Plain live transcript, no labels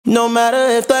No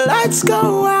matter if the lights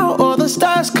go out or the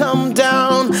stars come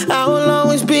down, I will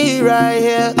always be right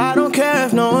here. I don't care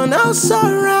if no one else is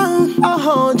around, I'll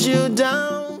hold you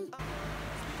down.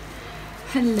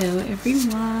 Hello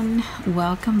everyone,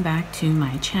 welcome back to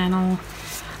my channel.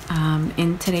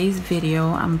 In today's video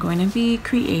I'm going to be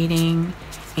creating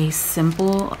a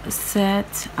simple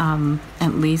set,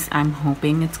 at least I'm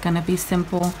hoping it's going to be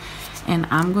simple, and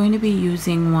I'm going to be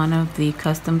using one of the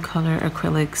custom color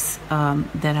acrylics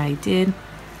that I did.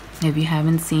 If you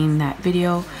haven't seen that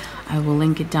video, I will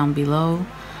link it down below.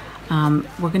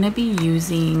 We're going to be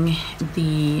using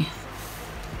the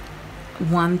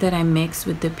one that I mixed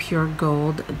with the pure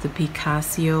gold, the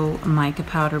Piccassio Mica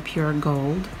powder pure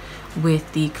gold,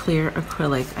 with the clear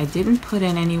acrylic. I didn't put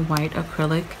in any white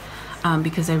acrylic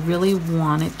because I really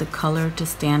wanted the color to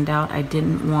stand out. I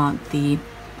didn't want the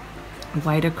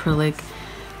white acrylic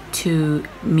to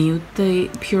mute the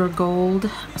pure gold,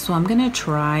 so I'm gonna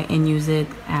try and use it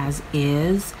as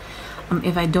is.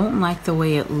 If I don't like the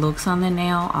way it looks on the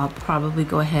nail, I'll probably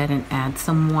go ahead and add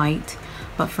some white,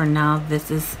 but for now this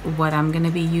is what I'm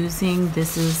gonna be using.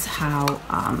 This is how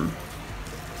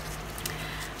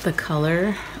the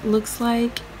color looks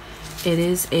like. It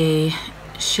is a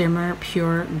shimmer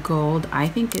pure gold. I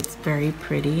think it's very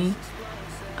pretty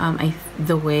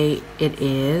the way it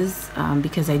is,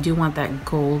 because I do want that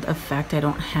gold effect. I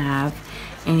don't have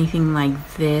anything like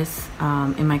this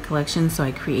in my collection, so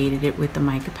I created it with the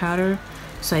mica powder.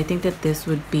 So I think that this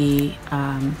would be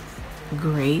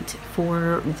great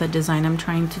for the design I'm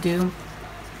trying to do.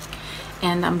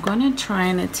 And I'm going to try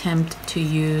and attempt to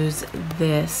use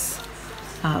this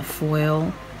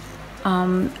foil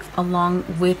along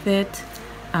with it,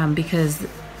 because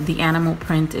the animal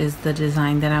print is the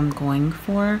design that I'm going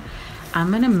for. I'm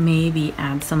gonna maybe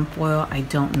add some foil, I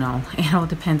don't know. It all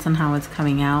depends on how it's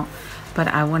coming out, but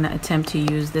I want to attempt to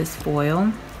use this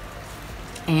foil.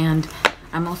 And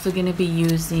I'm also going to be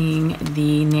using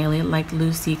the Nail It Like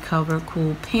Lucy Cover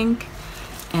Cool Pink,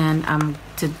 and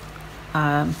to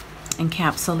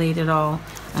encapsulate it all,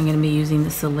 I'm going to be using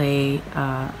the Zulay's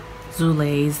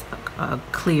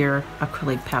clear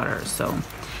acrylic powder. So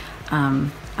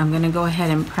I'm going to go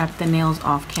ahead and prep the nails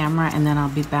off camera, and then I'll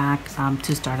be back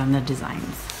to start on the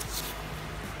designs.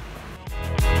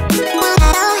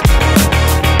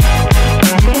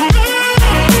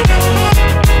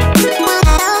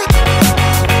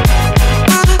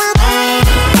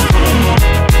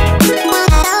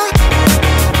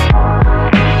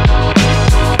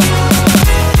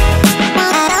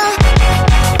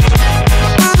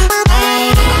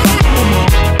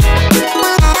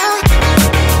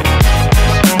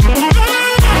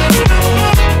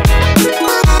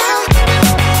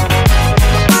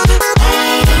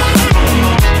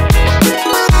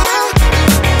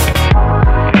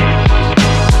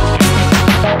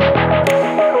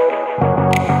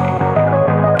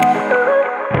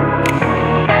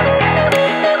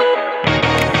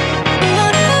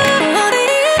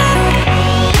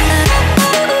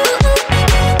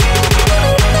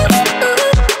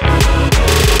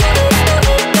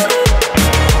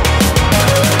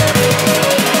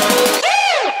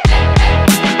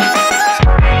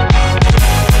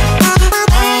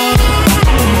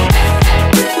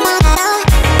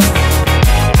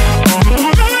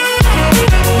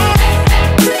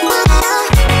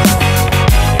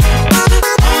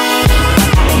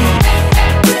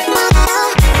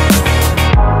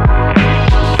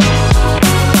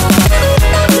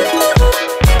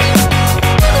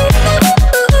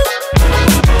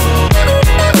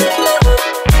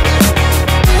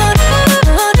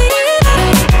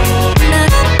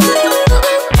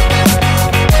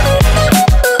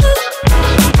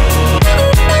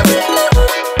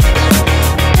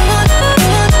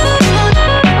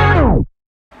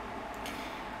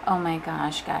 Oh my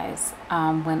gosh, guys,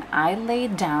 when I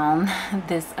laid down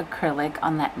this acrylic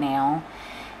on that nail,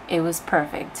 it was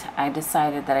perfect. I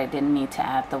decided that I didn't need to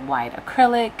add the white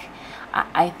acrylic.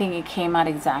 I think it came out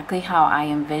exactly how I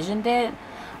envisioned it.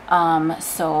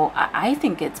 So I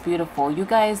think it's beautiful. You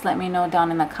guys let me know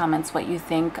down in the comments what you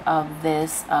think of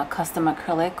this custom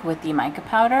acrylic with the mica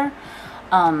powder.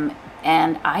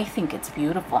 And I think it's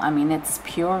beautiful. I mean, it's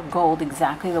pure gold,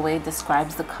 exactly the way it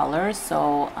describes the color.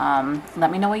 So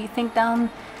let me know what you think down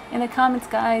in the comments,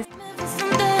 guys.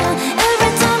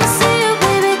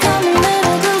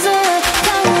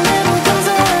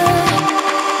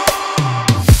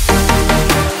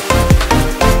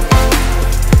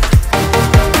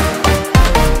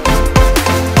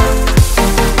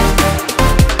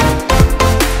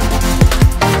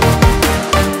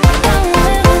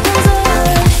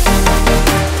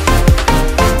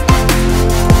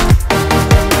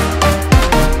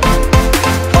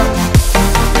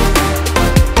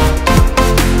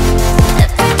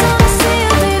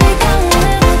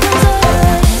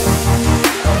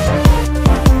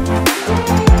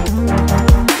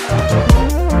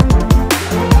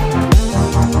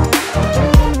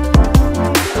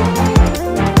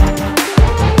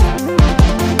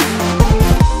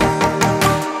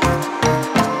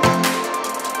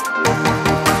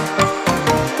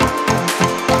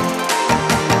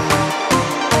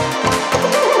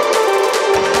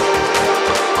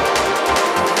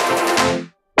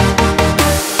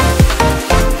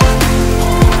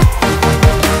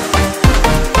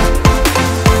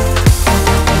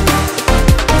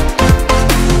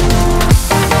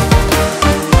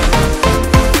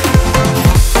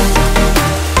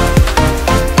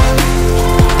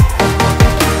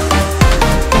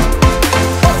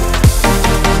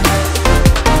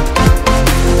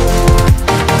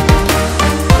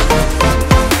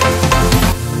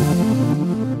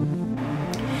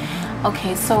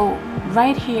 Okay, so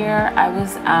right here I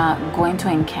was going to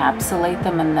encapsulate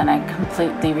them, and then I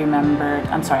completely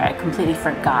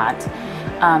forgot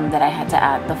that I had to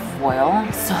add the foil.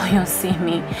 So you'll see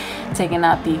me taking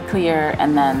out the clear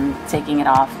and then taking it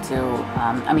off to,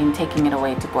 taking it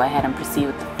away to go ahead and proceed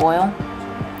with the foil.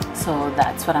 So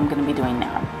that's what I'm going to be doing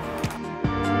now.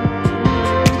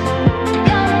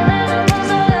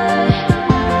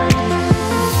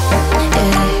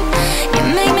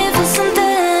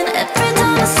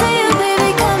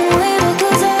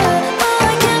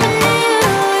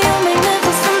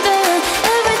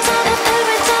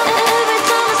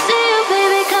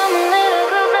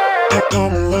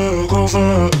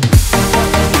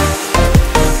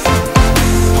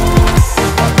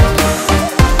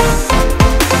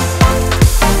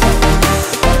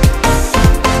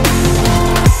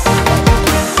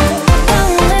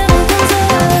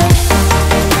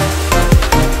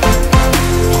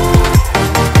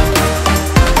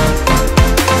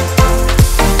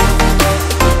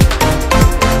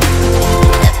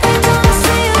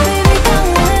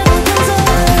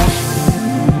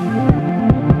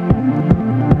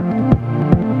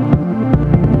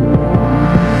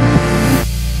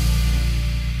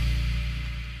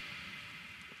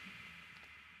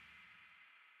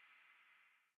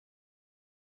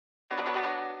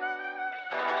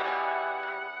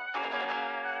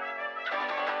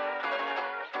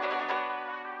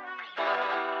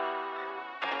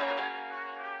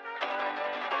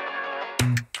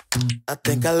 I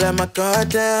think I let my guard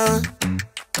down.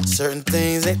 Certain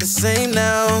things ain't the same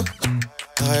now.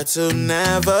 Hard to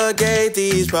navigate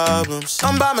these problems.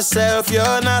 I'm by myself,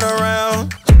 you're not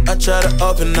around. I tried to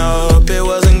open up, it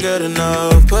wasn't good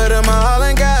enough. Put in my all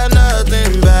and got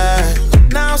nothing back.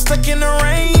 Now I'm stuck in the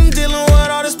rain, dealing with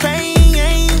all this pain.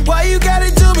 Why you gotta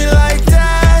do me like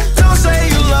that? Don't say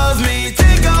you love me,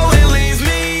 then go and leave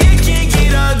me. It can't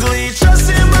get ugly, trust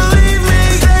and believe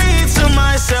me. Say it to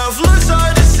myself, looks so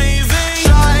deceiving.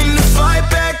 Trying to fight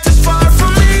back this far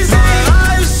from easy.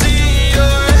 I've seen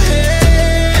your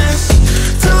hands.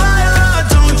 Delilah,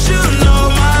 don't you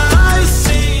know I've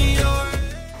seen your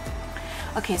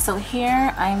hands. Okay, so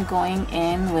here I'm going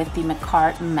in with the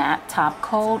Makartt matte top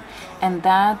coat, and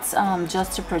that's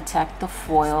just to protect the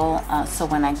foil, so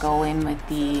when I go in with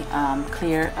the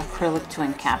clear acrylic to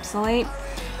encapsulate.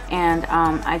 And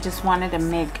I just wanted to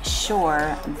make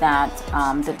sure that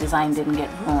the design didn't get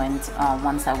ruined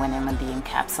once I went in with the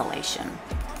encapsulation.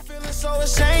 Feeling so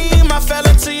ashamed, I fell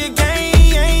into your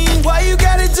game. Why you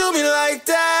gotta do me like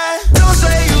that? Don't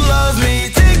say you love me,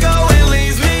 then go and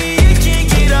leave me. It can't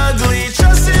get ugly,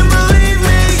 trust and believe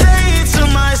me. Say it to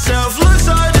myself, looks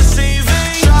so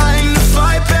deceiving. Trying to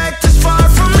fight back this far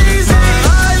from easy.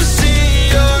 I've seen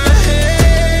your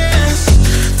hands.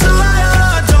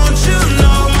 Delilah, don't you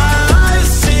know I've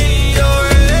seen your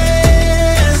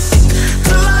hands.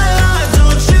 Delilah,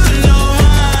 don't you know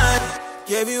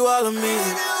gave you all of me,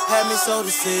 had me so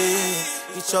deceived.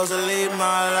 You chose to lead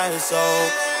my life, so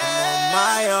I'm on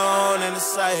my own in the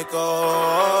cycle.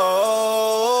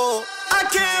 I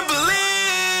can't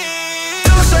believe.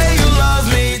 Don't say you love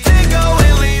me, then go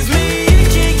and leave me.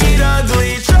 It can't get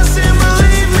ugly, trust and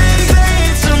believe me. Say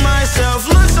it to myself,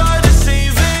 looks so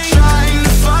deceiving. Trying to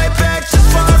fight back just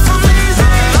far from easy.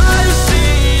 I've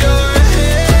seen your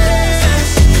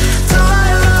hands.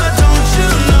 Delilah, don't you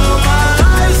know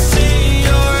I've seen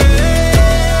your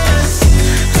hands.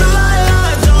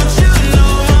 Delilah, don't you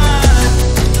know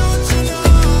don't you know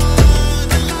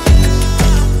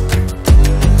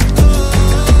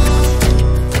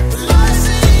I've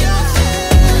seen your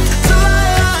hands.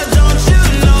 Delilah, don't you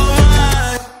know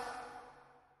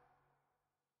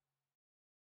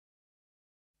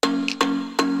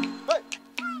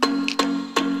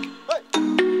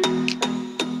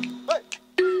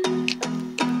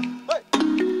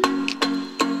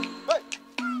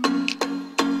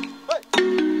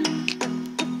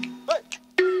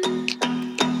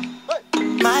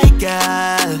my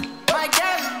God,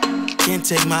 can't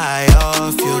take my eye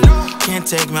off you. Can't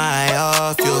take my eye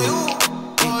off you.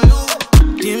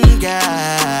 Dim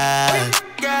God,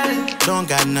 don't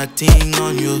got nothing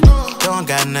on you. Don't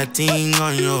got nothing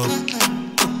on you.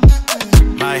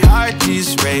 My heart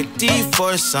is ready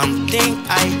for something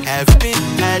I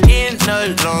haven't had in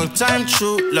a long time.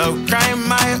 True love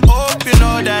crime, I hope you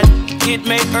know that it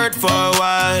may hurt for a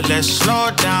while. Let's slow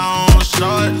down,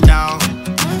 slow down.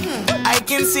 I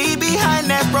can see behind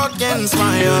that broken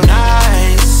smile.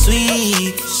 Nice,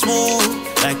 sweet, smooth,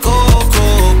 like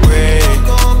cocoa bread,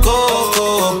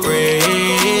 cocoa bread.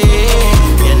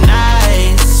 You're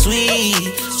nice,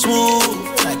 sweet, smooth,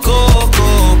 like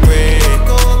cocoa bread,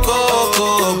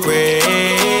 cocoa bread.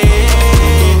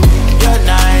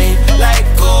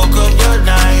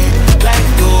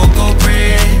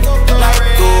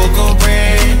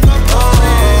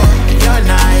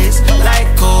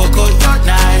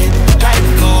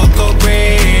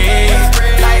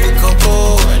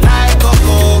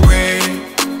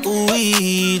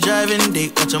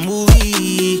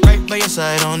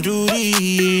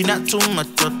 too much,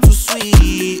 you're too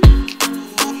sweet.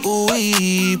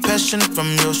 Ooh, passion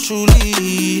from your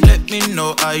truly. Let me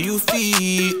know how you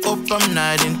feel. Hope I'm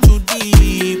not in too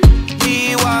deep.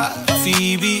 Miwa,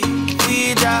 Phoebe,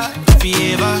 we die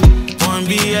fever. Won't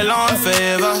be alone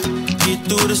forever. Get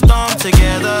through the storm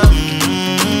together.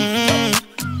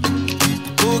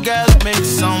 Ooh, girl, make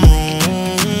some room.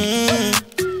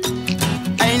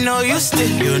 I know you still,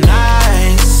 you're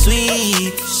nice,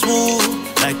 sweet, smooth,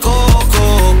 like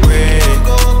cocoa bread,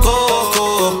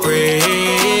 cocoa bread.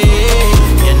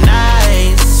 You're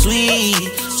nice,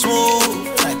 sweet, smooth,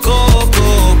 like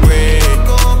cocoa bread,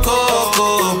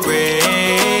 cocoa bread.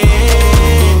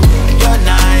 You're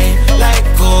nice, like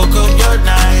cocoa, you're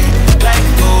nice, like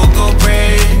cocoa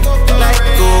bread, like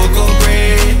cocoa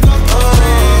bread. Oh,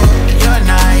 you're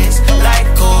nice, like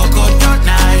cocoa, you're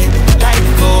nice, like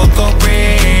cocoa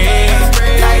bread,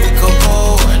 like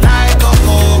cocoa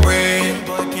bread.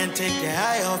 Boy can't take the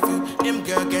eye off you, them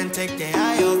girl can't take the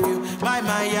eye off you. My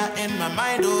mind, yeah, in my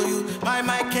mind, oh you. My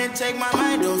mind can't take my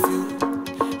mind off you,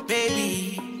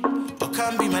 baby. Oh,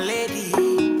 come be my lady.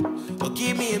 Oh,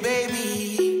 give me a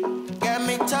baby. Got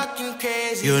me talking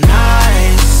crazy. You're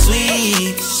nice,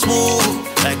 sweet, smooth,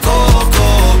 like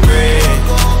cocoa bread,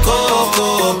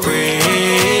 cocoa bread.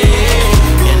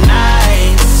 You're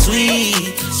nice,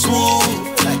 sweet,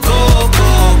 smooth, like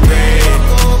cocoa bread,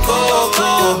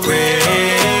 cocoa bread.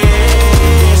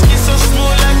 Skin so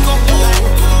smooth like cocoa,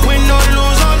 we no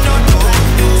lose on no door.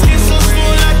 Skin so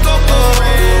smooth like cocoa,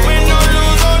 we no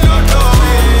lose on no door.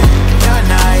 You're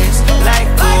nice, like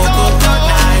cocoa, you're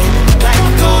nice, like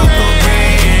cocoa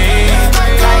bread,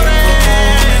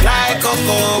 like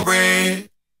cocoa bread.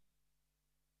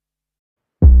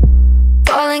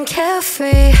 Falling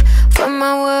carefree from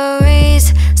my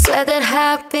worries. Swear that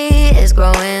happy is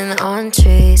growing on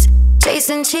trees.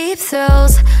 Chasing cheap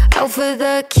thrills, out for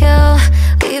the kill.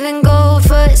 Leaving gold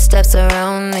footsteps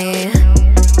around me.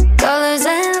 Colors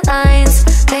and lines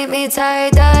make me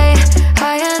tie-dye.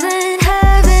 Higher than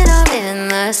heaven, I'm in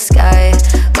the sky.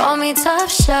 Call me top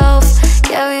shelf,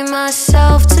 carry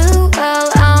myself too well.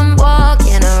 I'm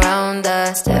walking around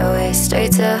the stairway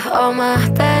straight to all my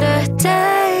better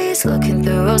days. Looking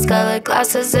through rose-colored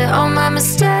glasses at all my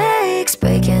mistakes.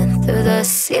 Breaking through the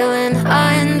ceiling,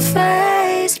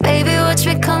 unfazed. Baby, watch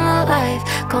me come alive,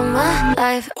 come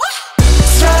alive.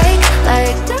 Strike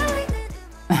like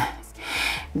lightning.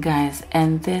 Guys,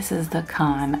 and this is the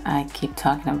con I keep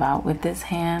talking about with this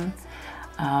hand.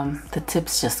 The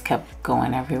tips just kept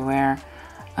going everywhere.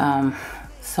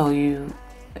 So you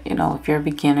know, if you're a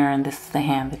beginner and this is the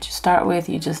hand that you start with,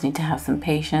 you just need to have some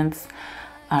patience.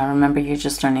 Remember, you're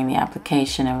just learning the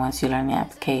application, and once you learn the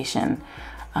application,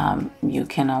 you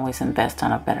can always invest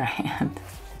on a better hand.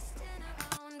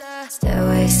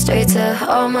 Stairway straight to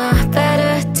all my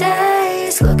better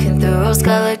days. Looking through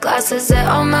rose-colored glasses at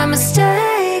all my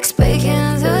mistakes.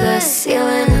 Breaking through the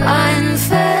ceiling,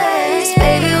 unfazed.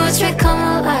 Baby, watch me come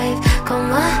alive,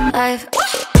 come alive.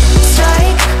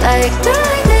 Strike like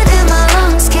lightning in my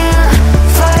lungs, can't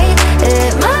fight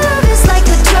it. My love is like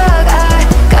a drug, I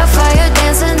got fire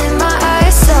dancing in my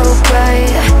eyes, so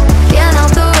bright. Can't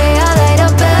help the way I light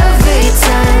up every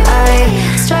time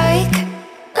I strike.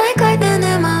 Like lightning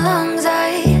in my lungs, I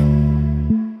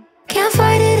can't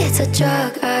fight it, it's a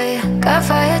drug. I got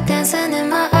fire dancing in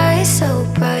my eyes, so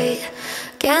bright.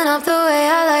 Can't help the way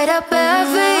I light up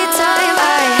every time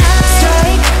I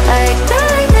strike. Like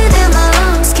lightning in my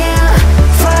lungs, can't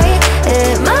fight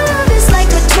it. My love is like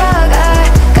a drug. I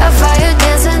got fire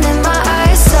dancing in my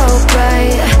eyes, so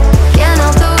bright. Can't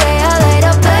help the way I light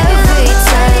up every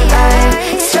time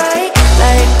I strike.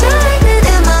 Like lightning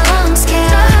in my lungs,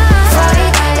 can't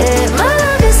fight it. My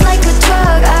love is like a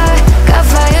drug. I got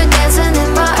fire dancing in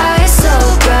my eyes, so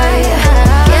bright.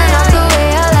 Can't help the way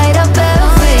I light up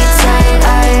every time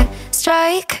I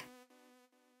strike.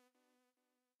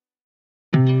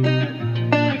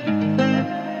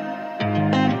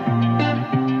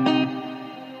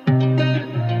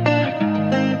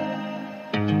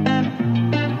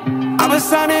 I've been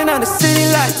shining under city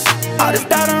lights. All this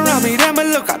doubt around me, damn it,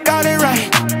 look, I got it right.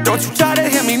 Don't you try to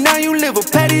hit me, now you live a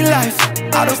petty life.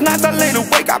 All those nights I lay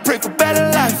awake, I pray for better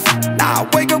life. Now I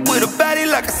wake up with a baddie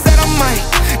like I said I might.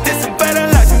 This a better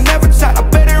life, you never tried, I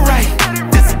bet it right.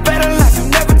 This a better life, you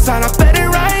never tried, I bet it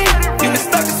right. You been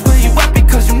stuck just where you at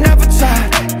because you never tried.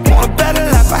 Want a better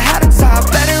life, I had a try, I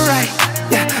bet it right.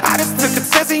 Yeah, I just took a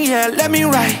chance and yeah, let me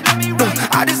write. Look,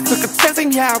 I just took a chance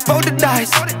and yeah, I rolled the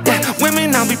dice. Yeah,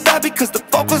 women I'll be bad because the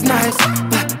folk was nice.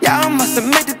 But yeah, I must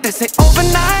admit that this ain't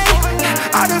overnight.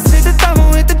 I just hit the double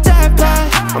with the jackpot.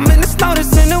 I'm in the snow,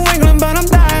 this in New England, but I'm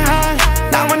dying high.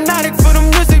 Now I'm an addict for the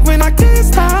music when I can't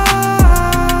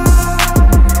stop.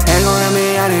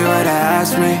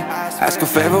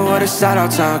 favor with a shout out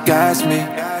to gas me.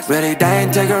 Really, they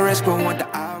ain't take a risk, but want the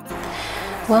outcome.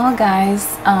 Well guys,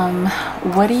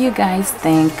 what do you guys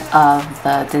think of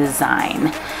the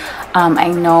design? I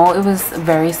know it was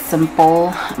very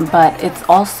simple, but it's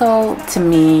also, to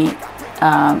me,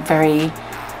 very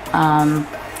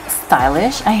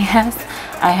stylish, I guess.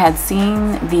 I had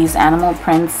seen these animal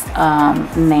prints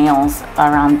nails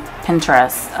around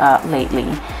Pinterest lately,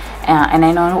 and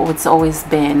I know it's always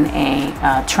been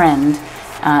a trend,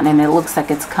 and it looks like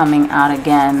it's coming out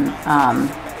again.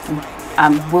 I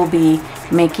will be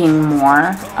making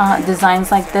more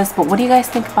designs like this, but what do you guys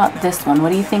think about this one? What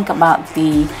do you think about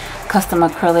the custom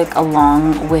acrylic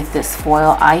along with this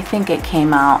foil? I think it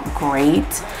came out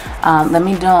great. Let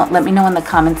me know in the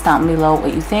comments down below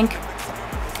what you think.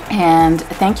 And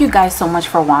thank you guys so much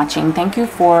for watching. Thank you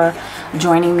for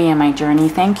joining me in my journey.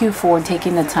 Thank you for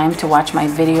taking the time to watch my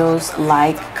videos,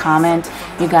 like, comment.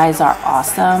 You guys are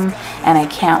awesome, and I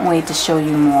can't wait to show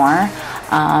you more.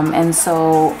 And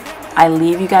so I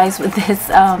leave you guys with this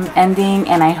ending,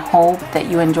 and I hope that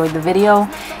you enjoyed the video,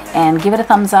 and give it a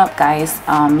thumbs up, guys.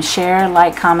 Share,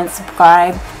 like, comment,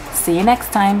 subscribe. See you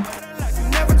next time.